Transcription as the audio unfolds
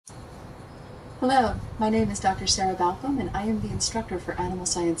Hello, my name is Dr. Sarah Balcom, and I am the instructor for Animal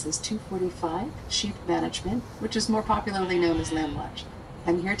Sciences 245, Sheep Management, which is more popularly known as Lamb Watch.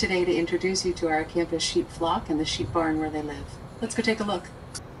 I'm here today to introduce you to our campus sheep flock and the sheep barn where they live. Let's go take a look.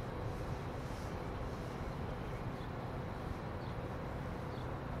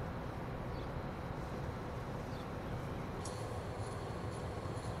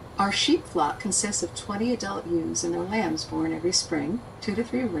 Our sheep flock consists of 20 adult ewes and their lambs born every spring, 2 to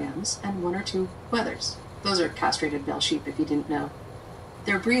 3 rams, and 1 or 2 wethers. Those are castrated male sheep if you didn't know.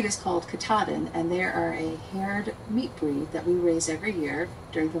 Their breed is called Katadhin, and they are a haired meat breed that we raise every year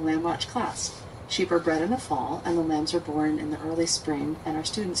during the Lamb Watch class. Sheep are bred in the fall, and the lambs are born in the early spring, and our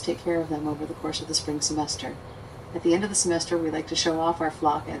students take care of them over the course of the spring semester. At the end of the semester, we like to show off our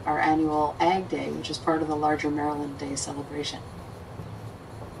flock at our annual Ag Day, which is part of the larger Maryland Day celebration.